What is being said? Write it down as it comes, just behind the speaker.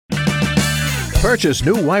Purchase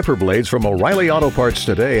new wiper blades from O'Reilly Auto Parts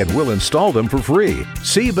today and we'll install them for free.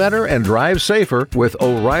 See better and drive safer with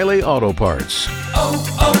O'Reilly Auto Parts.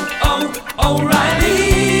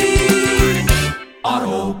 O'Reilly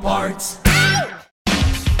Auto Parts.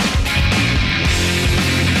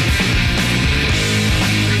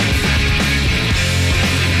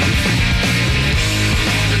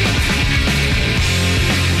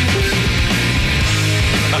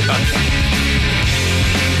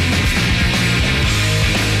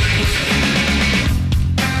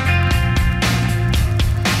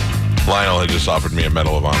 Lionel had just offered me a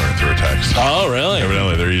Medal of Honor through a text. Oh, really?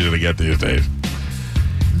 Evidently, they're easy to get these days.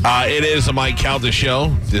 It is the Mike Calta Show.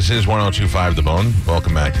 This is 102.5 The Bone.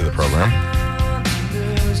 Welcome back to the program.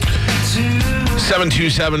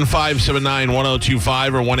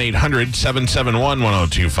 727-579-1025 or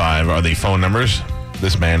 1-800-771-1025 are the phone numbers.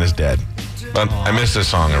 This man is dead. But I miss this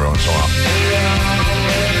song every once in a while.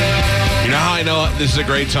 You know how I know this is a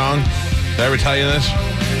great song? Did I ever tell you this?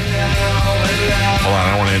 Hold on, I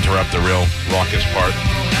don't want to interrupt the real raucous part.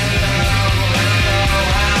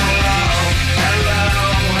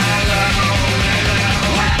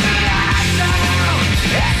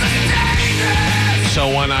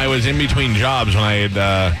 So when I was in between jobs, when I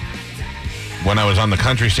was on the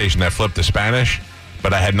country station that flipped to Spanish,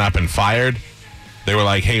 but I had not been fired, they were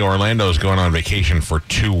like, hey, Orlando's going on vacation for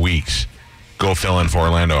 2 weeks. Go fill in for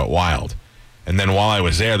Orlando at Wild. And then while I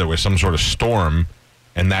was there was some sort of storm.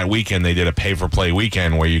 And that weekend, they did a pay-for-play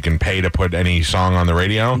weekend where you can pay to put any song on the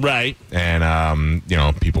radio. Right. And,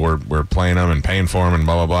 people were playing them and paying for them and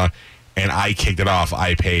blah, blah, blah. And I kicked it off.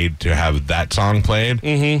 I paid to have that song played.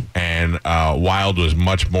 Mm-hmm. And Wild was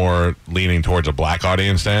much more leaning towards a black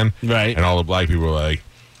audience then. Right. And all the black people were like,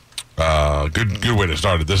 good way to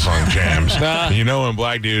start it. This song jams. You know when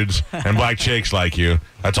black dudes and black chicks like you.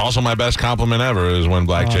 That's also my best compliment ever is when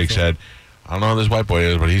black chicks said, I don't know who this white boy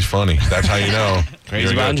is, but he's funny. That's how you know.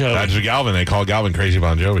 Crazy Bon Jovi. That's Galvin. They call Galvin Crazy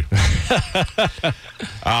Bon Jovi.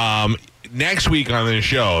 Next week on this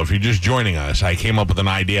show, if you're just joining us, I came up with an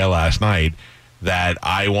idea last night that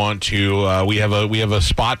I want to. We have a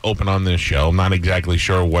spot open on this show. I'm not exactly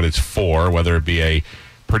sure what it's for, whether it be a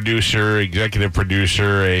producer, executive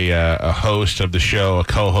producer, a host of the show, a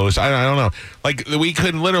co-host. I don't know. Like we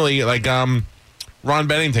could literally Ron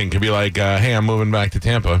Bennington could be like, hey, I'm moving back to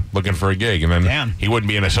Tampa looking for a gig. And then he wouldn't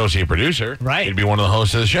be an associate producer. Right. He'd be one of the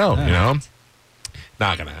hosts of the show, you know?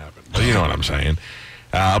 Not going to happen. But you know what I'm saying.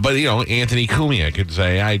 But, Anthony Cumia could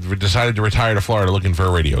say, I decided to retire to Florida looking for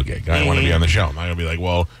a radio gig. I want to be on the show. I'm not going to be like,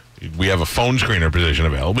 well, we have a phone screener position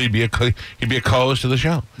available. He'd be a co-host of the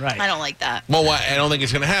show. Right. I don't like that. Well, I don't think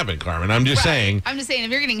it's going to happen, Carmen. I'm just saying. I'm just saying,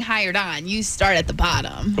 if you're getting hired on, you start at the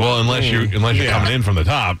bottom. Well, unless you're coming in from the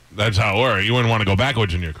top, that's how it works. You wouldn't want to go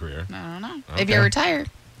backwards in your career. I don't know. Okay. If you're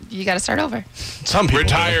retired, you got to start over. Some people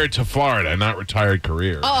retired to Florida, not retired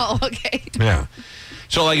career. Oh, okay. Yeah.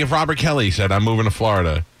 So, like, if Robert Kelly said, I'm moving to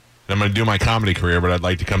Florida, I'm going to do my comedy career, but I'd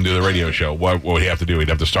like to come do the radio show. What would he have to do? He'd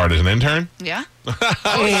have to start as an intern? Yeah.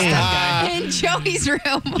 In Joey's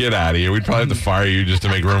room. Get out of here. We'd probably have to fire you just to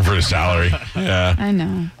make room for his salary. Yeah. I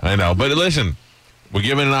know. But listen, we're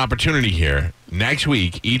given an opportunity here. Next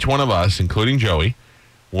week, each one of us, including Joey,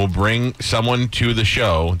 will bring someone to the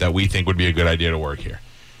show that we think would be a good idea to work here.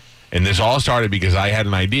 And this all started because I had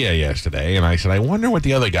an idea yesterday, and I said, I wonder what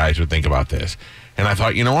the other guys would think about this. And I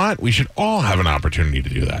thought, you know what? We should all have an opportunity to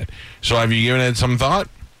do that. So have you given it some thought?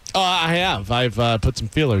 I have. I've put some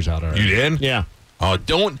feelers out already. You did? Yeah. Oh,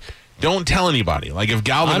 don't tell anybody. Like if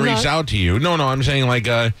Galvin reached out to you. No, I'm saying like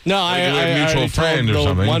a mutual friend or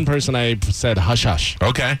something. One person I said hush hush.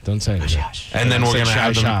 Okay. Don't say anything. Hush, hush. And then we're gonna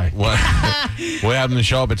have them. We'll have them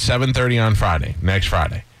show up at 7:30 on Friday, next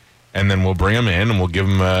Friday, and then we'll bring them in and we'll give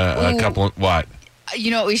them a couple. What? You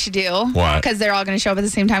know what we should do? What? Because they're all going to show up at the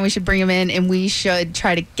same time. We should bring them in, and we should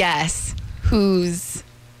try to guess whose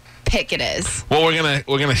pick it is. Well,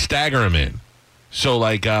 we're gonna stagger them in. So,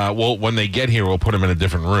 like, when they get here, we'll put them in a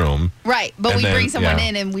different room. Right, but we bring someone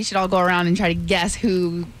in, and we should all go around and try to guess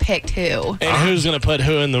who picked who. And who's going to put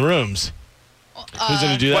who in the rooms? Who's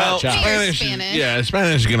going to do that job? Spanish. Yeah,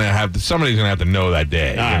 Spanish is going to have somebody's going to have to know that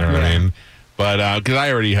day. You know what I mean? But because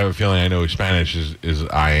I already have a feeling I know Spanish is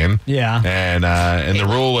Ian. Yeah. And the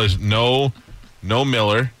rule is no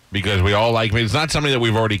Miller because we all like him. It's not somebody that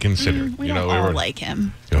we've already considered. We don't all like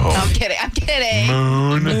him. Oh. I'm kidding.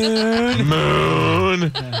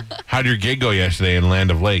 Moon. How'd your gig go yesterday in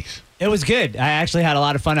Land of Lakes? It was good. I actually had a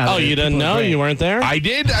lot of fun out there. Oh, you didn't know? You weren't there? I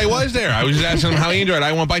did. I was there. I was just asking him how he enjoyed it.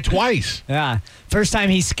 I went by twice. Yeah. First time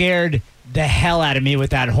he scared the hell out of me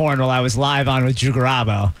with that horn while I was live on with Drew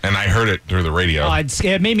Garabo. And I heard it through the radio. Oh,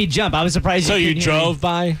 it made me jump. I was surprised. So you couldn't hear me. drove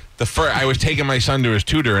by? I was taking my son to his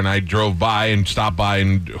tutor, and I drove by and stopped by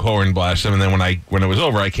and horn blasted him. And then when it was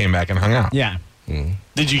over, I came back and hung out. Yeah.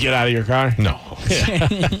 Did you get out of your car? No.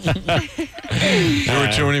 There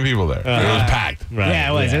were too many people there. It was packed. Right.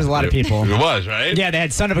 Yeah, it was. There's a lot of people. It was, right? Yeah, they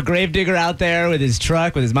had Son of a Gravedigger out there with his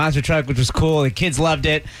monster truck, which was cool. The kids loved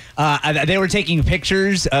it. They were taking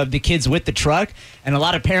pictures of the kids with the truck, and a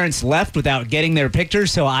lot of parents left without getting their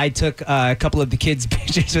pictures, so I took a couple of the kids'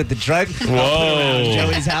 pictures with the truck. Whoa.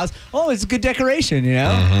 Joey's house. Oh, it's a good decoration, you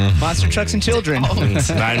know? Monster trucks and children. It's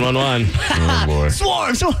 911. Oh, boy.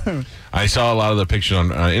 Swarm. I saw a lot of the pictures on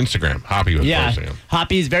Instagram. Hoppy was posting them.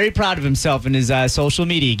 Hoppy is very proud of himself in his social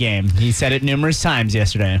media game. He said it numerous times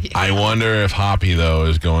yesterday. I wonder if Hoppy, though,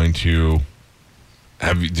 is going to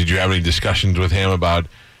did you have any discussions with him about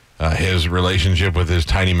his relationship with his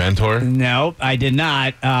tiny mentor? No, I did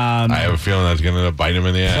not. I have a feeling that's going to bite him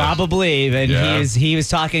in the ass. Probably. And Yeah. he was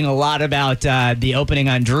talking a lot about the opening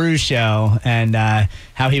on Drew's show and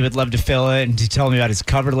how he would love to fill it. And he told me about his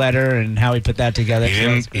cover letter and how he put that together.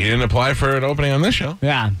 He didn't apply for an opening on this show.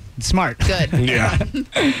 Yeah, smart. Good. Yeah.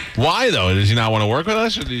 Why, though? Does he not want to work with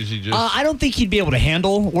us, or does he just... I don't think he'd be able to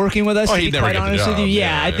handle working with us, to he'd be never quite get the honest job. with you.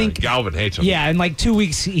 Yeah, I think... Galvin hates him. Yeah, in like 2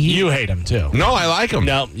 weeks... You hate him, too. No, I like him.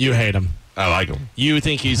 No, you hate him. I like him. You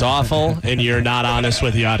think he's awful, and you're not honest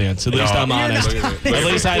with the audience. At least No. I'm honest. Look at At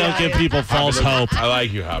least I don't give people false hope. I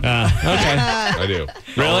like you, Hoppy. Okay. I do.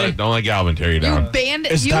 Really? Don't let Galvin tear you You down. banned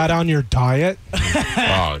Is you. that on your diet?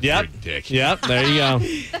 Oh, Yep. you're a dick. Yep, there you go.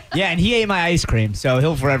 Yeah, and he ate my ice cream, so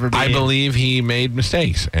he'll forever be... I believe he made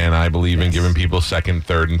mistakes, and I believe in giving people second,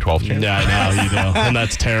 third, and 12th chances. Yeah, I know you do, and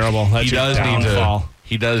that's terrible. That's He your does need downfall. to.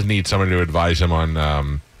 He does need someone to advise him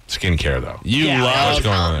on skincare, though. You Yeah, what's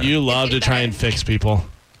going on love there? you love to try and fix people.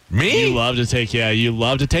 Me? You love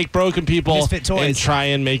to take broken people Misfit toys. and try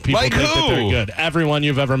and make people Like think that they're who? good. Everyone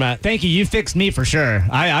you've ever met. Thank you. You fixed me for sure.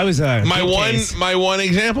 I was a my good one case.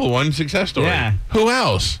 example, one success story. Yeah. Who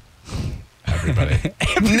else? Everybody.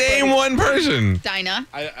 Name one person. Dinah.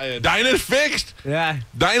 Dinah's fixed. Yeah.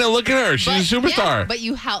 Dinah, look at her. She's a superstar. Yeah, but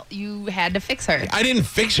you had to fix her. I didn't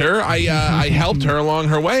fix her. I helped her along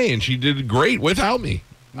her way, and she did great without me.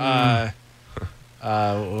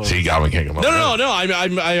 See, Galvin can't come up. No.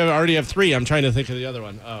 I already have 3. I'm trying to think of the other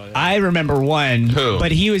one. Oh, yeah. I remember one. Who?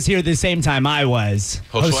 But he was here the same time I was.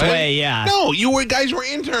 Josue? Yeah. No, guys were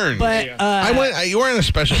interns. But You were in a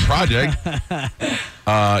special project.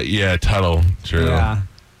 Yeah, Tuttle. True. yeah.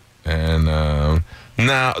 And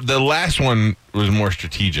now the last one was more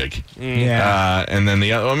strategic. Yeah. And then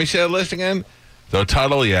the other. Let me see that list again. So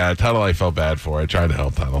Tuttle, I felt bad for. I tried to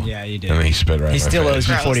help Tuttle. Yeah, you did. And then he spit right He in my still face. owes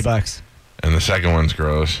me Gross. $40. And the second one's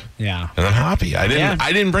gross. Yeah. And then Hoppy. I Yeah.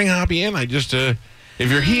 didn't bring Hoppy in. I just if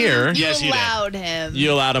you're here. You Yes, you did. allowed him.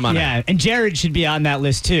 You allowed him on it. Yeah, and Jared should be on that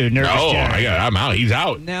list too. Nervous Oh, Jared. I'm out. He's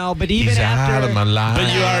out. No, but even He's after out of my life.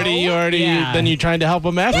 But you already, Yeah. then you tried to help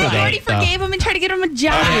him after You that. already though. forgave him and tried to get him a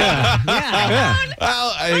job. yeah.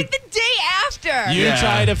 Well, Like the day after. You Yeah.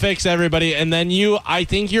 try to fix everybody, and then I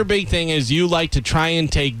think your big thing is you like to try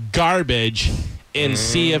and take garbage and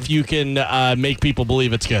see if you can make people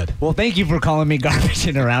believe it's good. Well, thank you for calling me garbage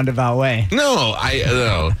in a roundabout way. no.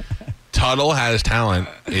 Tuttle has talent.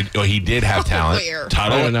 He did have talent. Where? I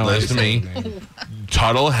Tuttle, don't know what listen to you're me.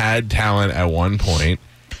 Tuttle had talent at one point,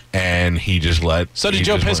 and he just let. So did he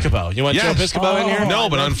Joe just let- Piscopo. You want Yes. Joe Piscopo in here? No,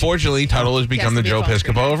 but unfortunately, Tuttle has become the to be Joe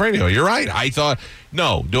fostered. Piscopo of radio. You're right. I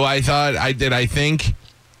think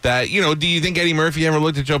that, do you think Eddie Murphy ever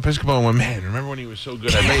looked at Joe Piscopo and went, man, remember when he was so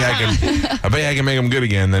good? I bet I can make him good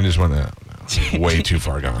again. Then just went, no, way too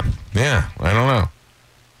far gone. Yeah, I don't know.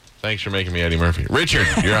 Thanks for making me Eddie Murphy. Richard,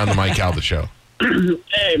 you're on the Mike Calta show.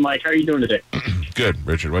 Hey, Mike, how are you doing today? Good,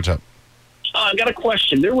 Richard. What's up? I've got a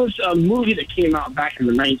question. There was a movie that came out back in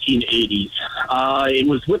the 1980s. It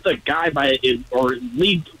was with a guy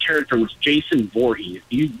lead character was Jason Voorhees.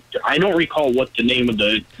 I don't recall what the name of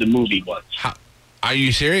the movie was. Are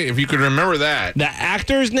you serious? If you could remember that. The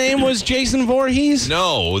actor's name was Jason Voorhees?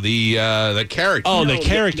 No, the character. Oh, No, the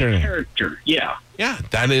character. The character, yeah. Yeah,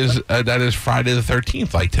 that is Friday the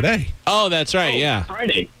 13th, like today. Oh, that's right, yeah.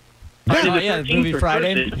 Friday. Yeah, Friday the yeah, the 13th movie or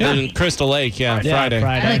Friday. Thursday. In Crystal Lake, yeah, Yeah, Friday.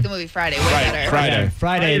 Friday. I like the movie Friday way Right, better. Friday.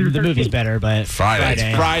 Friday, the movie's better, but Friday.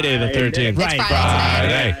 Friday. Friday the 13th. It's Right.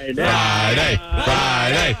 Friday.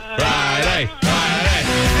 Friday.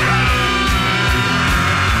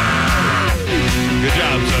 Good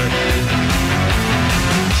job, sir.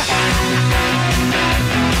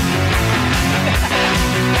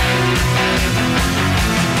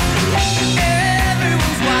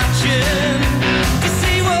 Everyone's watching to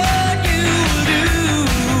see what you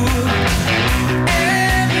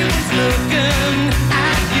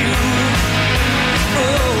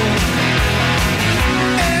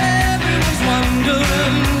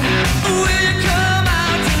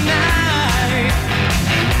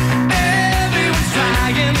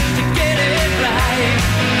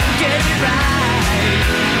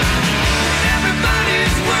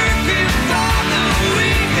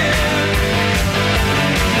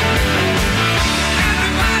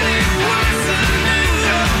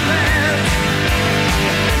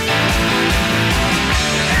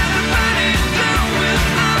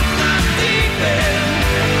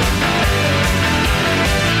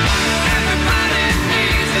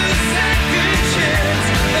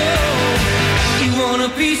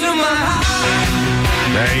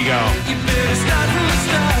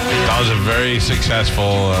Very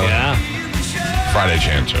successful Friday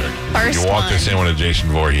Chancer. First You walked us in with a Jason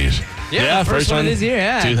Voorhees. Yeah, first one this year,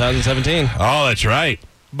 yeah. 2017. Oh, that's right.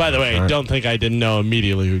 By the way, don't think I didn't know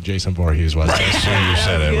immediately who Jason Voorhees was. As soon as you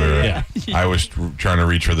said it, I was trying to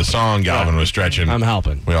reach for the song. Galvin was stretching. I'm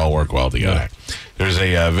helping. We all work well together. Yeah. There's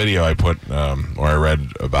a video I put, or I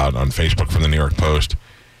read about on Facebook from the New York Post.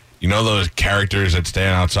 You know those characters that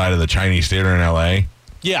stand outside of the Chinese Theater in L.A.?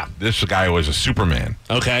 Yeah. This guy was a Superman.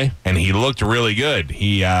 Okay. And he looked really good.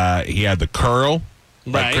 He had the curl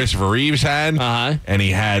like Right. Christopher Reeves had. Uh-huh. And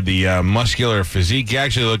he had the muscular physique. He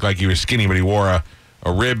actually looked like he was skinny, but he wore a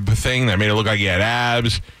rib thing that made it look like he had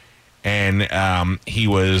abs. And he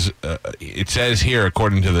was, it says here,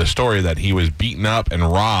 according to the story, that he was beaten up and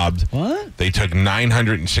robbed. What? They took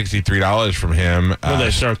 $963 from him. Will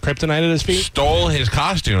they throw kryptonite at his feet? Stole his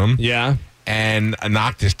costume Yeah. and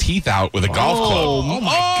knocked his teeth out with a golf club. Oh, my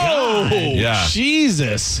God. Yeah.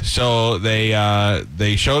 Jesus. So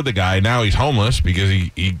they showed the guy. Now he's homeless because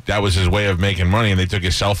he that was his way of making money, and they took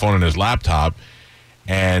his cell phone and his laptop.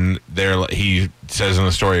 And he says in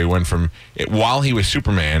the story, he went from while he was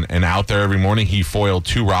Superman and out there every morning, he foiled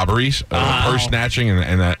 2 robberies, purse snatching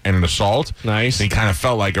and an assault. Nice. And he kind of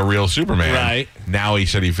felt like a real Superman. Right. Now he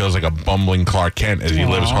said he feels like a bumbling Clark Kent as he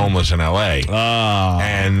lives homeless in L.A.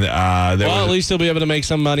 And Well, at least he'll be able to make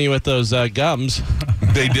some money with those gums.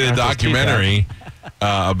 they did a documentary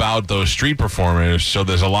about those street performers. So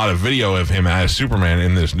there's a lot of video of him as Superman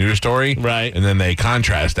in this news story. Right. And then they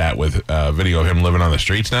contrast that with video of him living on the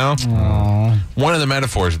streets now. Aww. One of the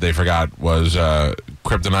metaphors that they forgot was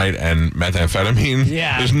kryptonite and methamphetamine.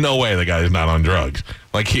 Yeah. There's no way the guy's not on drugs.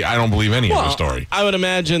 Like, I don't believe any of the story. I would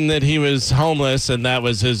imagine that he was homeless and that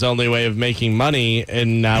was his only way of making money,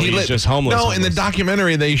 and now he's just homeless. No, in the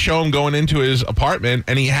documentary, they show him going into his apartment,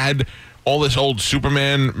 and he had all this old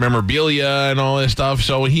Superman memorabilia and all this stuff.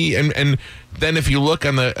 So he and then if you look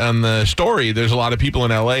on the story, there's a lot of people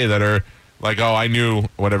in L.A. that are like, oh, I knew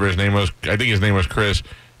whatever his name was. I think his name was Chris.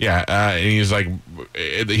 Yeah, and he's like,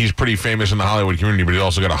 he's pretty famous in the Hollywood community, but he's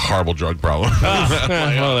also got a horrible drug problem.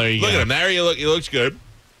 Well, there you Look go. at him. There he looks good.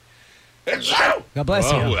 God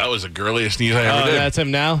bless Whoa, you. that was the girliest sneeze I ever Oh, did. that's him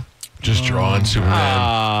now? Just drawing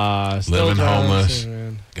Superman. Still Living drawing homeless.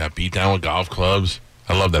 Superman. Got beat down with golf clubs.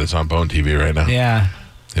 I love that it's on Bone TV right now. Yeah.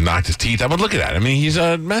 They knocked his teeth out. But look at that. I mean, he's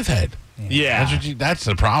a meth head. Yeah. That's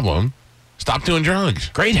the problem. Stop doing drugs.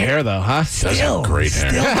 Great hair, though, huh? Does have great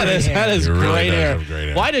hair. That is He really great does hair. have great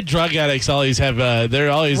hair. Why do drug addicts always have, they're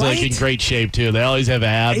always like in Right? great shape, too. They always have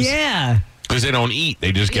abs. Yeah. Because they don't eat.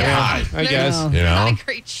 They just get high. I guess. No. You know? Not in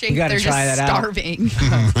great shape. You gotta They're try just that out. starving.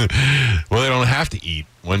 Well, they don't have to eat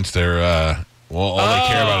once they're, all they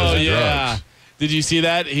care about is the drugs. Did you see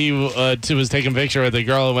that? He was taking a picture with a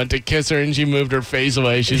girl and went to kiss her, and she moved her face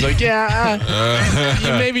away. She's like, yeah,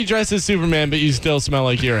 you may be dressed as Superman, but you still smell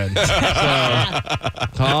like urine. So,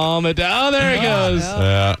 calm it down. Oh, there he goes.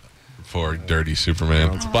 Yeah. Poor dirty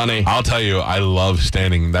Superman. It's funny. I'll tell you, I love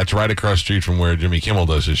standing. That's right across the street from where Jimmy Kimmel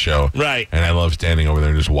does his show. Right. And I love standing over there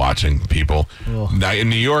and just watching people. Now, in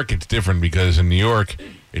New York, it's different because in New York,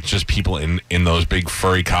 it's just people in those big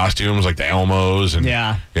furry costumes like the Elmos and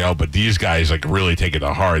but these guys like really take it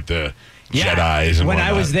to heart, the Jedis and when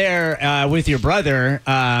whatnot. I was there with your brother,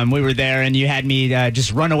 we were there, and you had me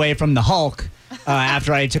just run away from the Hulk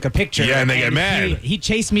after I took a picture. Yeah, and they get mad. He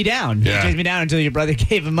chased me down. Yeah. He chased me down until your brother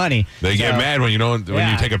gave him money. They get mad when you don't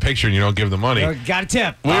when you take a picture and you don't give them money. Got a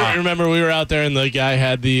tip. Remember, we were out there, and the guy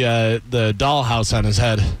had the dollhouse on his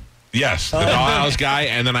head. Yes, the dollhouse guy,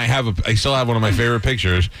 and then I still have one of my favorite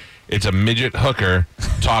pictures. It's a midget hooker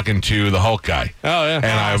talking to the Hulk guy. Oh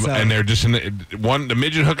yeah, And they're just the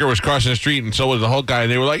midget hooker was crossing the street, and so was the Hulk guy,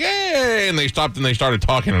 and they were like, "Hey!" And they stopped and they started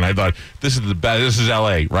talking, and I thought, "This is the best. This is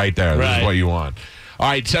L.A. right there. This is what you want." All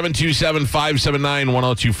right,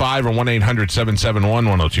 727-579-1025 or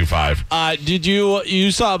 1-800-771-1025. Did you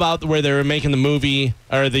saw about where they were making the movie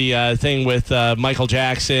or the thing with Michael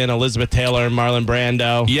Jackson, Elizabeth Taylor, Marlon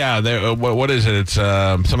Brando? Yeah, what is it? It's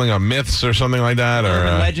something on myths or something like that, or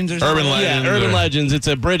Urban Legends or something? Urban Legends. Yeah, Urban Legends. It's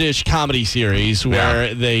a British comedy series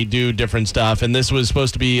where they do different stuff, and this was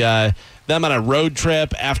supposed to be them on a road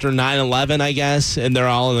trip after 9/11, I guess, and they're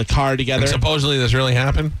all in the car together. And supposedly this really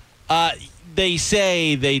happened? They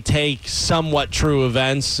say they take somewhat true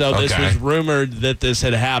events, so this was rumored that this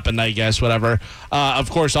had happened, I guess, whatever. Of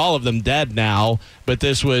course, all of them dead now, but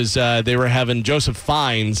this was, they were having Joseph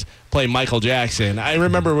Fiennes play Michael Jackson. I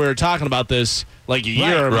remember we were talking about this like a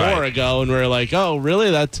year or more ago, and we were like, oh,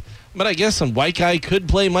 really? But I guess some white guy could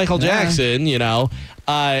play Michael Jackson, you know.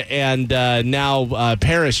 And now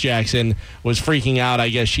Paris Jackson was freaking out. I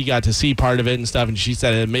guess she got to see part of it and stuff, and she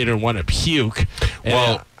said it made her want to puke. And,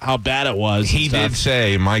 Well, how bad it was. He did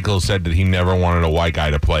say, Michael said that he never wanted a white guy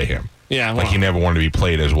to play him. Yeah. Like he never wanted to be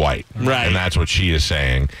played as white. Right. And that's what she is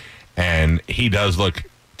saying. And he does look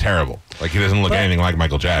terrible. Like he doesn't look anything like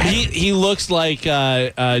Michael Jackson. He looks like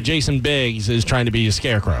Jason Biggs is trying to be a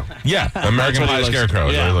scarecrow. Yeah, American Pie Scarecrow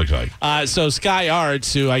is what he looks like. So Sky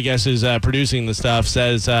Arts, who I guess is producing the stuff,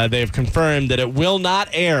 says they have confirmed that it will not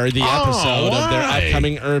air the episode of their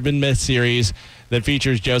upcoming Urban Myth series that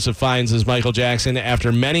features Joseph Fiennes as Michael Jackson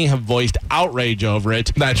after many have voiced outrage over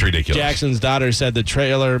it. That's ridiculous. Jackson's daughter said the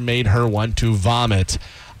trailer made her want to vomit.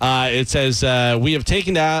 It says, we have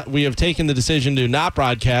taken the decision to not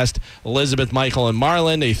broadcast Elizabeth, Michael, and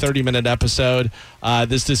Marlon, a 30-minute episode.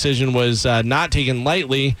 This decision was not taken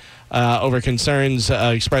lightly over concerns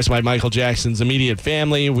expressed by Michael Jackson's immediate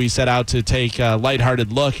family. We set out to take a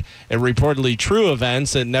lighthearted look at reportedly true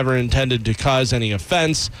events that never intended to cause any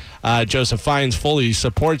offense. Joseph Fiennes fully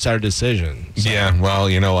supports our decision. So. Yeah, well,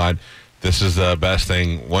 you know what? This is the best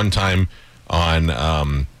thing. One time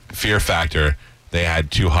on Fear Factor, they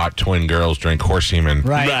had two hot twin girls drink horse semen,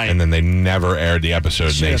 right. And then they never aired the episode.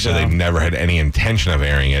 And they said they never had any intention of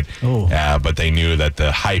airing it, but they knew that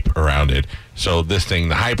the hype around it. So this thing,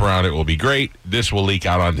 the hype around it will be great. This will leak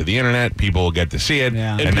out onto the internet. People will get to see it,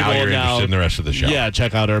 and now you're interested in the rest of the show. Yeah,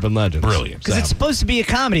 check out Urban Legends. Brilliant. Because it's supposed to be a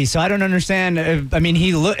comedy, so I don't understand. I mean,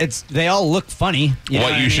 they all look funny.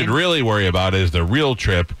 What you should really worry about is the real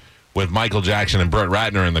trip with Michael Jackson and Brett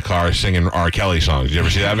Ratner in the car singing R. Kelly songs. Did you ever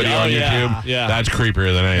see that video on YouTube? Yeah. That's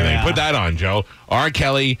creepier than anything. Yeah. Put that on, Joe. R.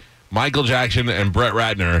 Kelly, Michael Jackson, and Brett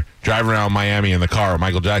Ratner driving around Miami in the car.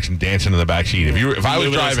 Michael Jackson dancing in the back seat. If I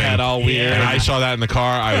was driving all weird. and I saw that in the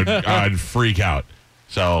car, I'd freak out.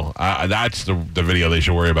 So that's the video they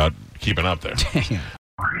should worry about keeping up there.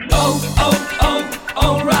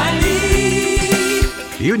 O'Reilly.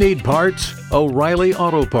 You need parts? O'Reilly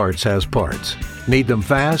Auto Parts has parts. Need them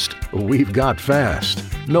fast? We've got fast.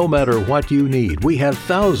 No matter what you need, we have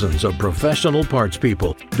thousands of professional parts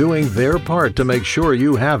people doing their part to make sure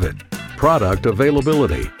you have it. Product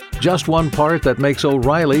availability. Just one part that makes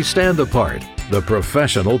O'Reilly stand apart. The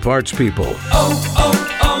professional parts people.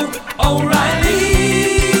 O'Reilly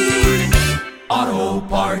Auto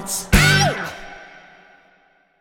Parts.